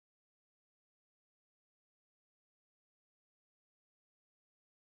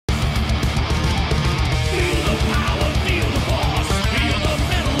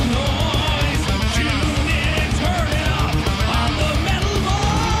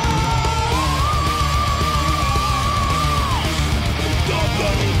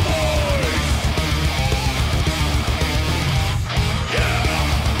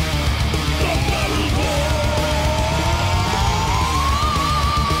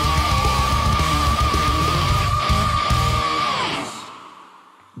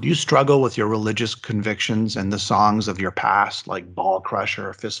Do you struggle with your religious convictions and the songs of your past, like Ball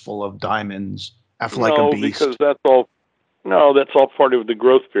Crusher, Fistful of Diamonds, F Like a No, because Beast? that's all part of the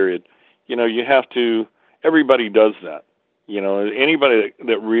growth period. You have to. Everybody does that. Anybody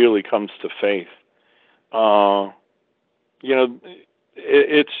that really comes to faith, uh,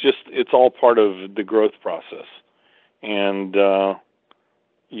 it's all part of the growth process. And so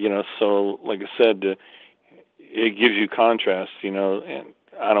like I said, it gives you contrast. And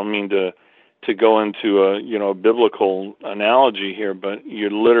I don't mean to go into a biblical analogy here, but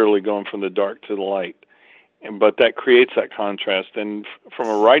you're literally going from the dark to the light. But that creates that contrast. And from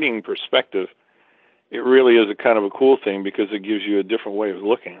a writing perspective, it really is a kind of a cool thing because it gives you a different way of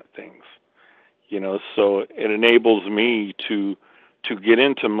looking at things. So it enables me to get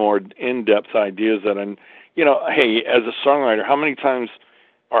into more in-depth ideas that hey, as a songwriter, how many times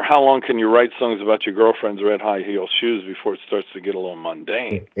or how long can you write songs about your girlfriend's red high heel shoes before it starts to get a little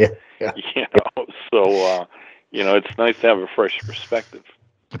mundane? Yeah. So it's nice to have a fresh perspective.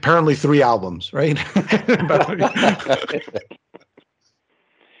 Apparently 3 albums, right?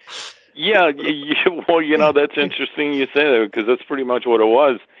 Yeah, well, that's interesting you say that because that's pretty much what it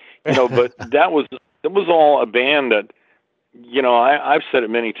was. But that was all a band that, I've said it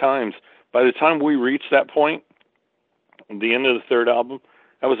many times. By the time we reached that point, the end of the 3rd album,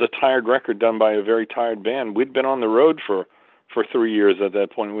 that was a tired record done by a very tired band. We'd been on the road for 3 years at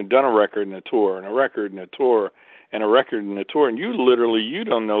that point. We'd done a record and a tour and a record and a tour and a record and a tour. And you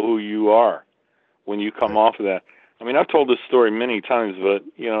don't know who you are when you come off of that. I mean, I've told this story many times, but,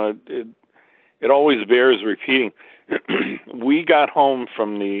 it always bears repeating. We got home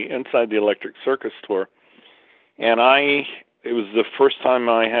from the Inside the Electric Circus tour, and it was the first time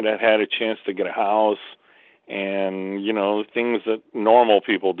I had a chance to get a house and, things that normal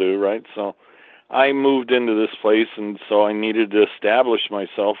people do, right? So I moved into this place, and so I needed to establish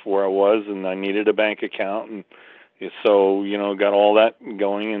myself where I was, and I needed a bank account, and so, got all that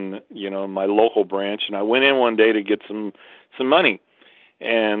going in, my local branch, and I went in one day to get some money.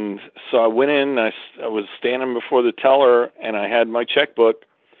 And so I went in, I was standing before the teller, and I had my checkbook,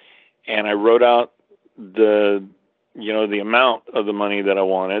 and I wrote out the amount of the money that I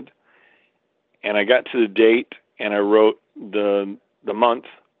wanted. And I got to the date, and I wrote the month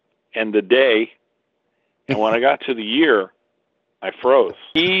and the day. And when I got to the year, I froze.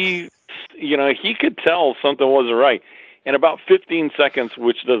 He could tell something wasn't right. In about 15 seconds,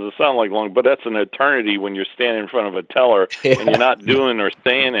 which doesn't sound like long, but that's an eternity when you're standing in front of a teller and you're not doing or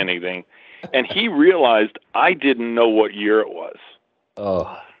saying anything. And he realized I didn't know what year it was.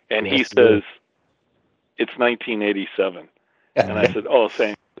 Oh. And he says, it's 1987. And I said, oh,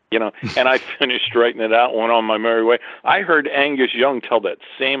 thanks. And I finished writing it out, went on my merry way. I heard Angus Young tell that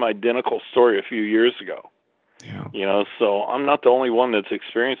same identical story a few years ago. Yeah. So I'm not the only one that's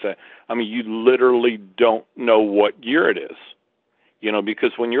experienced that. I mean, you literally don't know what year it is,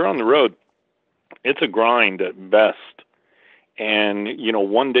 because when you're on the road, it's a grind at best. And,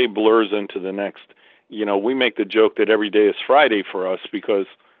 one day blurs into the next. We make the joke that every day is Friday for us because,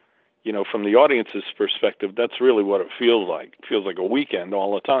 from the audience's perspective, that's really what it feels like. It feels like a weekend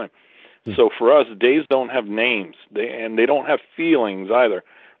all the time. So for us, days don't have names, they don't have feelings either.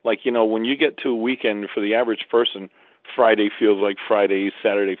 Like, when you get to a weekend for the average person, Friday feels like Friday,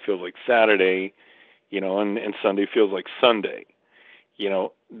 Saturday feels like Saturday, and Sunday feels like Sunday.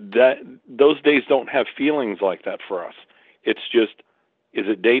 That those days don't have feelings like that for us. It's just, is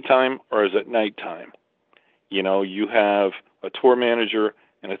it daytime or is it nighttime? You have a tour manager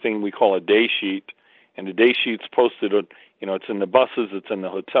and a thing we call a day sheet, and the day sheet's posted, it's in the buses, it's in the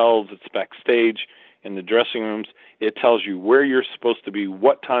hotels, it's backstage, in the dressing rooms. It tells you where you're supposed to be,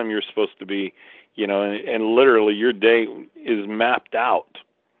 what time you're supposed to be, and literally your day is mapped out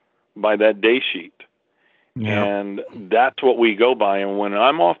by that day sheet. Yeah. And that's what we go by. And when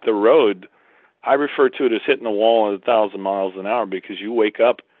I'm off the road, I refer to it as hitting the wall at 1,000 miles an hour because you wake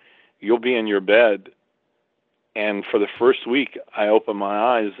up, you'll be in your bed, and for the first week, I open my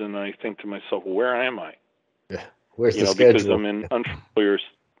eyes and I think to myself, where am I? Yeah. Where's the schedule? Because I'm in unfamiliar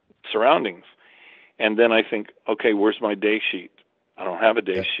surroundings. And then I think, okay, where's my day sheet? I don't have a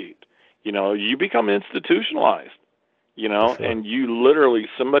day sheet. You become institutionalized, sure. And you literally,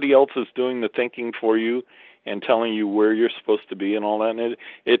 somebody else is doing the thinking for you and telling you where you're supposed to be and all that. And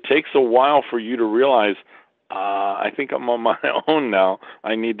it takes a while for you to realize I think I'm on my own now.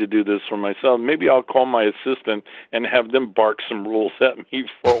 I need to do this for myself. Maybe I'll call my assistant and have them bark some rules at me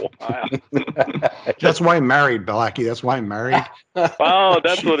for a while. That's why I'm married, Blackie. That's why I'm married. Oh,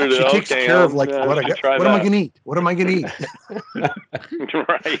 that's what it is. She takes Okay, care of like what am I gonna eat? What am I gonna eat?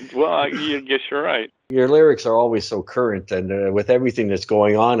 Right. Well, I guess you're right. Your lyrics are always so current, and with everything that's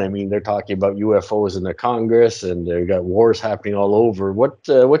going on, I mean, they're talking about UFOs in the Congress, and they've got wars happening all over.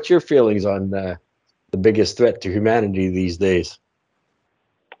 What's your feelings on the biggest threat to humanity these days?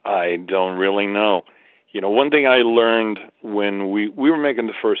 I don't really know. One thing I learned when we were making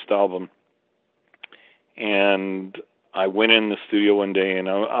the first album, and I went in the studio one day, and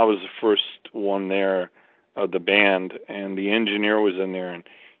I was the first one there of the band, and the engineer was in there, and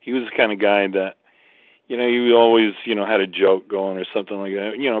he was the kind of guy that, he always, had a joke going or something like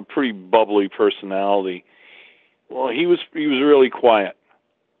that, pretty bubbly personality. Well, he was really quiet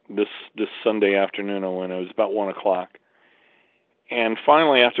this Sunday afternoon. I went. It was about 1:00. And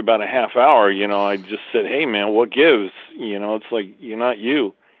finally, after about a half hour, I just said, "Hey, man, what gives? It's like, you're not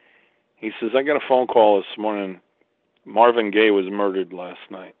you." He says, "I got a phone call this morning. Marvin Gaye was murdered last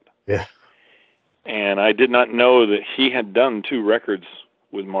night." Yeah. And I did not know that he had done 2 records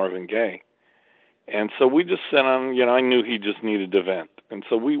with Marvin Gaye. And so we just sat on, I knew he just needed to vent. And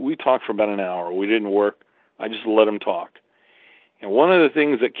so we talked for about an hour. We didn't work. I just let him talk. And one of the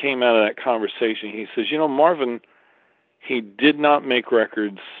things that came out of that conversation, he says, Marvin, he did not make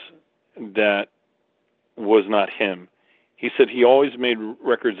records that was not him. He said he always made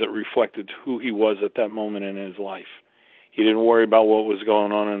records that reflected who he was at that moment in his life. He didn't worry about what was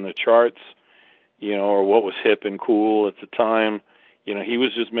going on in the charts, or what was hip and cool at the time. He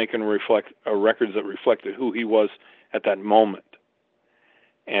was just making records that reflected who he was at that moment.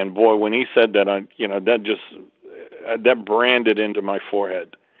 And boy, when he said that, that branded into my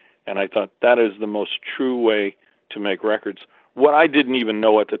forehead. And I thought, that is the most true way to make records. What I didn't even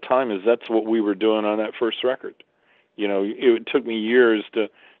know at the time is that's what we were doing on that first record. It took me years to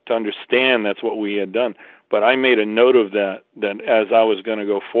understand that's what we had done. But I made a note of that as I was going to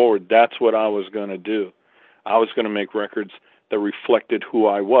go forward, that's what I was going to do. I was going to make records that reflected who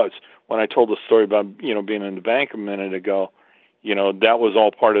I was. When I told the story about, being in the bank a minute ago, that was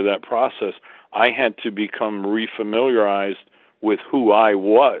all part of that process. I had to become refamiliarized with who I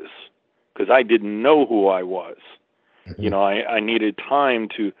was because I didn't know who I was. Mm-hmm. I needed time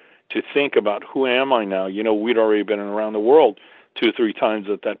to think about who am I now. We'd already been around the world 2 or 3 times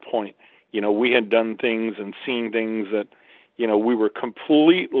at that point. We had done things and seen things that, we were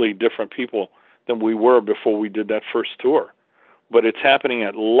completely different people than we were before we did that first tour. But it's happening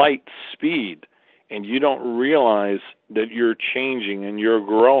at light speed, and you don't realize that you're changing and you're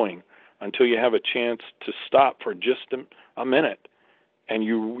growing until you have a chance to stop for just a minute. And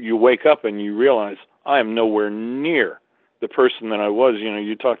you wake up and you realize, I am nowhere near the person that I was.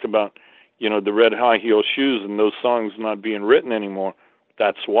 You talked about, the red high heel shoes and those songs not being written anymore.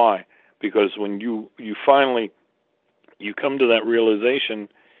 That's why. Because when you finally, you come to that realization,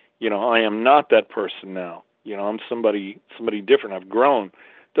 I am not that person now. I'm somebody different. I've grown.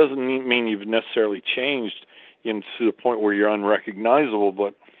 Doesn't mean you've necessarily changed to the point where you're unrecognizable,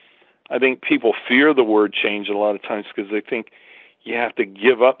 but I think people fear the word change a lot of times because they think you have to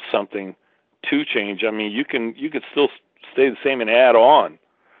give up something to change. I mean, you can still stay the same and add on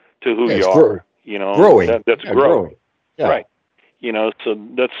to who you are. Growing. That's growing. Yeah. Right. So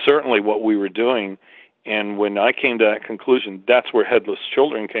that's certainly what we were doing. And when I came to that conclusion, that's where Headless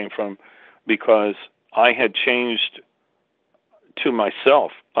Children came from, because I had changed to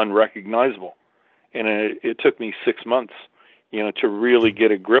myself, unrecognizable. And it took me 6 months, to really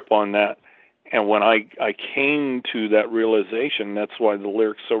get a grip on that. And when I came to that realization, that's why the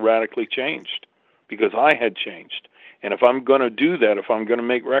lyrics so radically changed, because I had changed. And if I'm going to do that, if I'm going to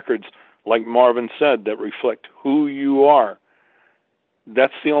make records, like Marvin said, that reflect who you are,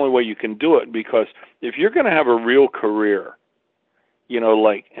 that's the only way you can do it. Because if you're going to have a real career,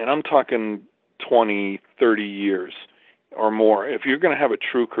 and I'm talking 20, 30 years or more, if you're going to have a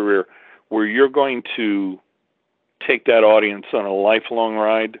true career where you're going to take that audience on a lifelong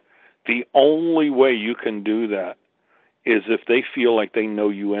ride, the only way you can do that is if they feel like they know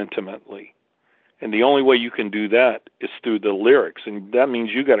you intimately. And the only way you can do that is through the lyrics. And that means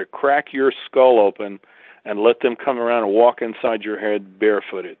you got to crack your skull open and let them come around and walk inside your head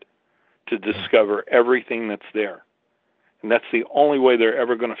barefooted to discover everything that's there. And that's the only way they're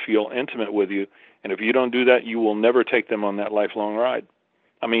ever going to feel intimate with you. And if you don't do that, you will never take them on that lifelong ride.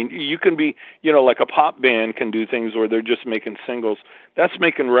 I mean, you can be, like a pop band can do things where they're just making singles. That's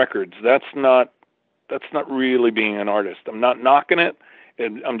making records. That's not really being an artist. I'm not knocking it.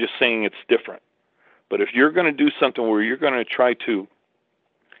 I'm just saying it's different. But if you're going to do something where you're going to try to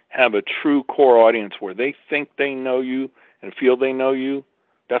have a true core audience where they think they know you and feel they know you,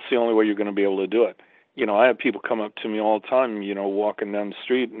 that's the only way you're going to be able to do it. I have people come up to me all the time, walking down the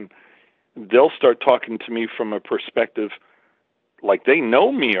street, and they'll start talking to me from a perspective like they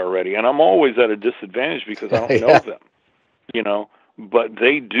know me already, and I'm always at a disadvantage because I don't know them, but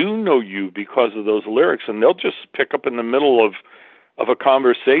they do know you because of those lyrics, and they'll just pick up in the middle of a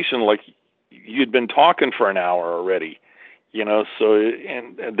conversation like you'd been talking for an hour already, so,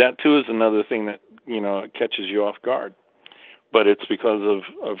 and that too is another thing that, catches you off guard, but it's because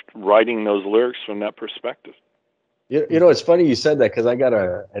of writing those lyrics from that perspective. It's funny you said that, because I got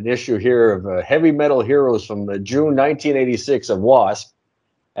an issue here of Heavy Metal Heroes from June 1986 of W.A.S.P.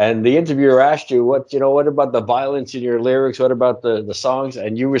 And the interviewer asked you, what about the violence in your lyrics? What about the songs?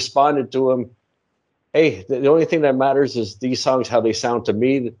 And you responded to him, hey, the only thing that matters is these songs, how they sound to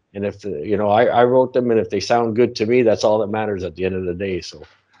me. And if, I wrote them, and if they sound good to me, that's all that matters at the end of the day. So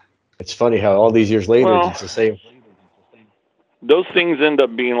it's funny how all these years later, it's the same. Those things end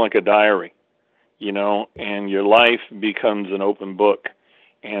up being like a diary, and your life becomes an open book.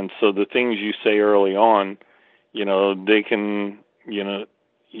 And so the things you say early on, they can,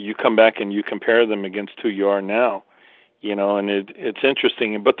 you come back and you compare them against who you are now, and it's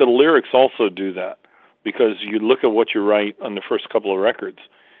interesting. But the lyrics also do that, because you look at what you write on the first couple of records,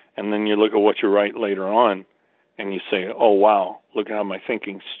 and then you look at what you write later on, and you say, oh, wow, look at how my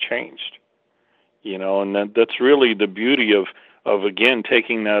thinking's changed, and that's really the beauty of again,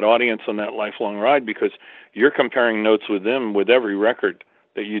 taking that audience on that lifelong ride, because you're comparing notes with them with every record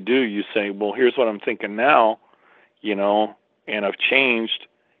that you do. You say, well, here's what I'm thinking now, and I've changed,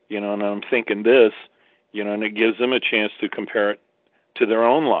 and I'm thinking this, and it gives them a chance to compare it to their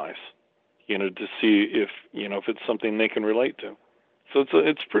own lives, to see if it's something they can relate to. So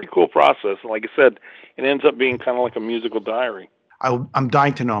it's a pretty cool process. And like I said, it ends up being kind of like a musical diary. I'm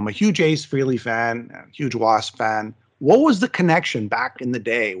dying to know. I'm a huge Ace Frehley fan, a huge W.A.S.P fan. What was the connection back in the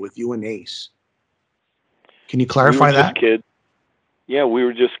day with you and Ace? Can you clarify that? We were just kids. Yeah, we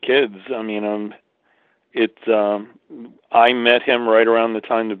were just kids. I mean, I met him right around the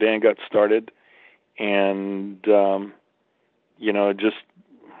time the band got started, and it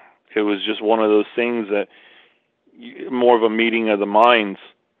was just one of those things that more of a meeting of the minds,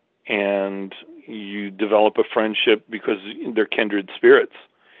 and you develop a friendship because they're kindred spirits,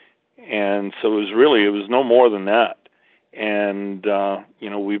 and so it was no more than that. And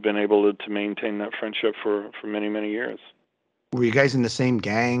we've been able to maintain that friendship for many, many years. Were you guys in the same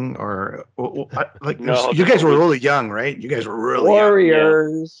gang, or no? You guys were really young, right? You guys were really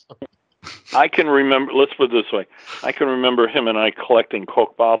warriors. Young. Yeah. I can remember. Let's put it this way: I can remember him and I collecting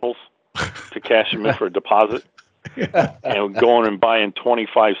Coke bottles to cash them in for a deposit, and going and buying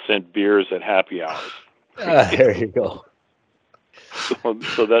 25-cent beers at happy hours. There you go.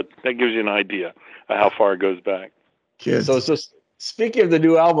 So that gives you an idea of how far it goes back. Kids. So speaking of the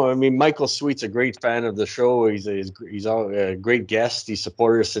new album, I mean, Michael Sweet's a great fan of the show. He's a great guest. He's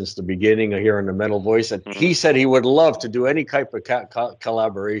supported us since the beginning here on the Metal Voice, and he said he would love to do any type of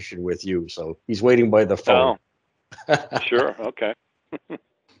collaboration with you. So he's waiting by the phone. Oh, sure. Okay.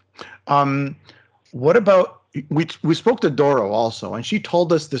 What about we spoke to Doro also, and she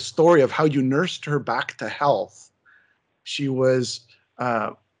told us the story of how you nursed her back to health. She was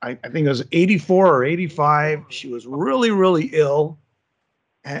I think it was 84 or 85. She was really, really ill.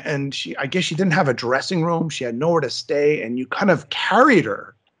 And I guess she didn't have a dressing room. She had nowhere to stay. And you kind of carried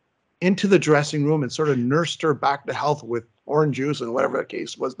her into the dressing room and sort of nursed her back to health with orange juice and whatever the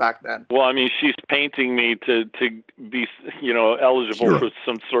case was back then. Well, I mean, she's painting me to be, eligible for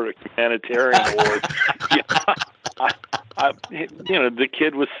some sort of humanitarian award. The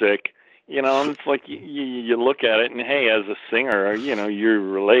kid was sick. And it's like you look at it, and hey, as a singer, you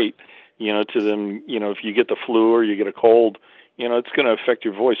relate, to them. If you get the flu or you get a cold, it's going to affect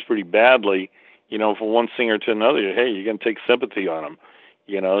your voice pretty badly. From one singer to another, hey, you're going to take sympathy on them.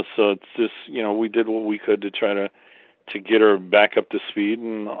 So it's just, we did what we could to try to get her back up to speed,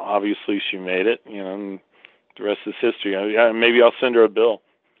 and obviously she made it. And the rest is history. Maybe I'll send her a bill.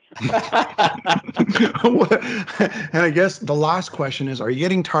 And I guess the last question is, are you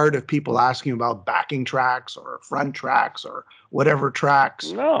getting tired of people asking about backing tracks or front tracks or whatever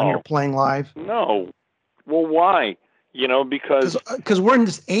tracks when you're playing live? No. Well, why? Because we're in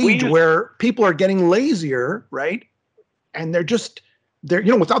this age where people are getting lazier, right? And they're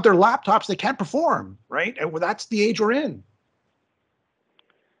without their laptops, they can't perform, right? And that's the age we're in.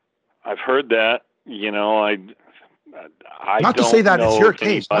 I've heard that, not to say that it's your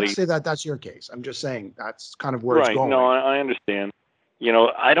case. Not to say that that's your case. I'm just saying that's kind of where it's going. No, I understand. You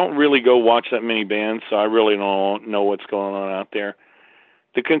know, I don't really go watch that many bands, so I really don't know what's going on out there.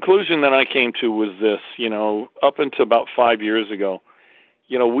 The conclusion that I came to was this, you know, up until about 5 years ago,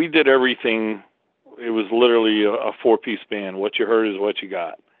 you know, we did everything. It was literally a four-piece band. What you heard is what you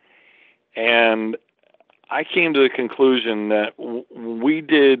got. And I came to the conclusion that we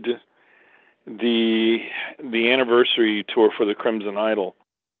did the anniversary tour for the Crimson Idol.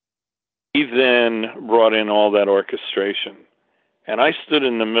 He then brought in all that orchestration. And I stood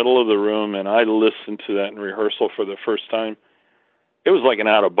in the middle of the room and I listened to that in rehearsal for the first time. It was like an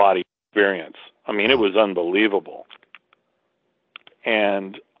out-of-body experience. I mean, it was unbelievable.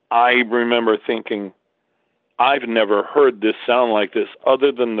 And I remember thinking, I've never heard this sound like this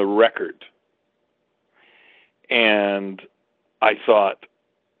other than the record. And I thought,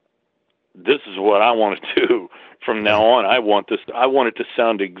 this is what I want to do from now on. I want it to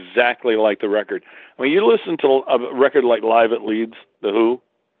sound exactly like the record. I mean, you listen to a record like Live at Leeds, The Who,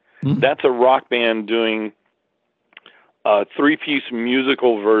 that's a rock band doing a three-piece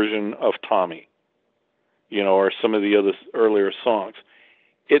musical version of Tommy, you know, or some of the other earlier songs.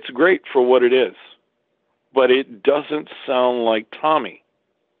 It's great for what it is, but it doesn't sound like Tommy.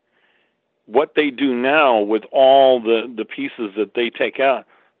 What they do now with all the pieces that they take out,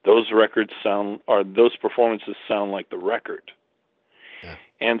 those records sound, or those performances sound like the record. Yeah.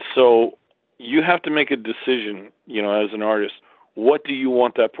 And so you have to make a decision, you know, as an artist, what do you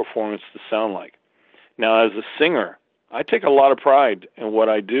want that performance to sound like? Now, as a singer, I take a lot of pride in what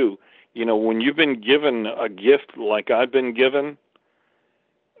I do. You know, when you've been given a gift like I've been given,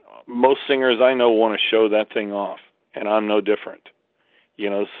 most singers I know want to show that thing off, and I'm no different. You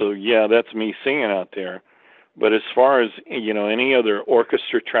know, so yeah, that's me singing out there. But as far as, you know, any other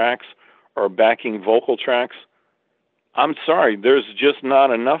orchestra tracks or backing vocal tracks, I'm sorry, there's just not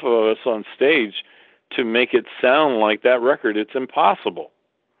enough of us on stage to make it sound like that record. It's impossible.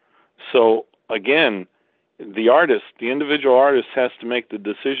 So again, the artist, the individual artist, has to make the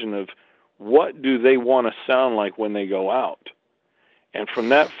decision of what do they want to sound like when they go out. And from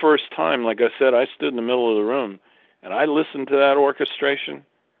that first time, like I said, I stood in the middle of the room and I listened to that orchestration.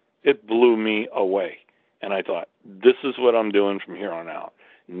 It blew me away. And I thought, this is what I'm doing from here on out.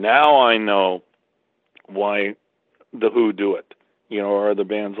 Now I know why the Who do it, you know, or other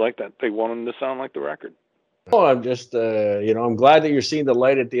bands like that. They want them to sound like the record. Oh, I'm just, you know, I'm glad that you're seeing the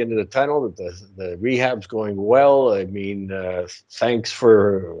light at the end of the tunnel, that the rehab's going well. I mean, thanks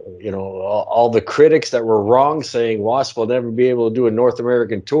for, you know, all the critics that were wrong, saying W.A.S.P will never be able to do a North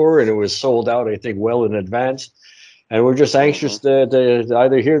American tour, and it was sold out, I think, well in advance. And we're just anxious to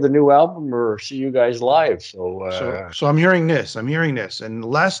either hear the new album or see you guys live. So I'm hearing this. In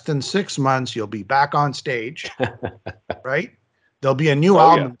less than 6 months, you'll be back on stage, right? There'll be a new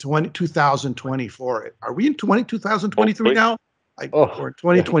album in 2024. Are we in 2023 now? We're in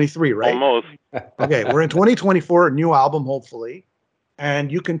 2023, right? Almost. Okay, we're in 2024, a new album, hopefully. And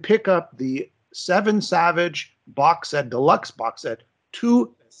you can pick up the 7 Savage box set, deluxe box set,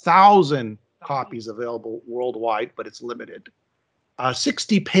 2,000 copies available worldwide, but it's limited.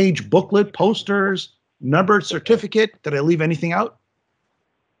 60-page booklet, posters, numbered certificate. Did I leave anything out?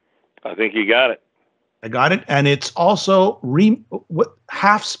 I think you got it. I got it. And it's also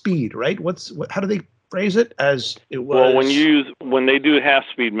half speed, right? How do they phrase it? As it was. Well, when they do half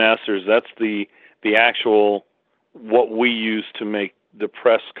speed masters, that's the actual what we use to make the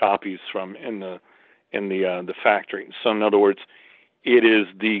press copies from in the factory. So in other words, it is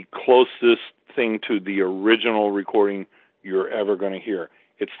the closest thing to the original recording you're ever going to hear.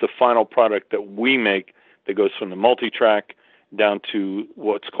 It's the final product that we make that goes from the multi-track down to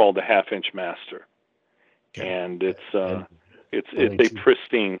what's called the half-inch master. Okay. And it's a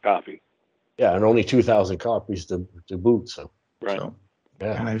pristine copy. Yeah, and only 2,000 copies to boot. So right. So,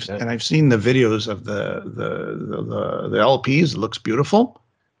 yeah, and I've seen the videos of the LPs. It looks beautiful,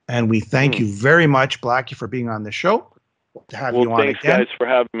 and we thank you very much, Blackie, for being on the show. To have you on again. Thanks, guys, for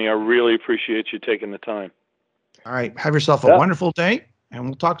having me. I really appreciate you taking the time. All right, have yourself a wonderful day, and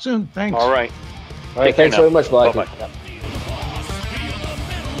we'll talk soon. Thanks. All right. Thanks very much, Blackie. Bye-bye.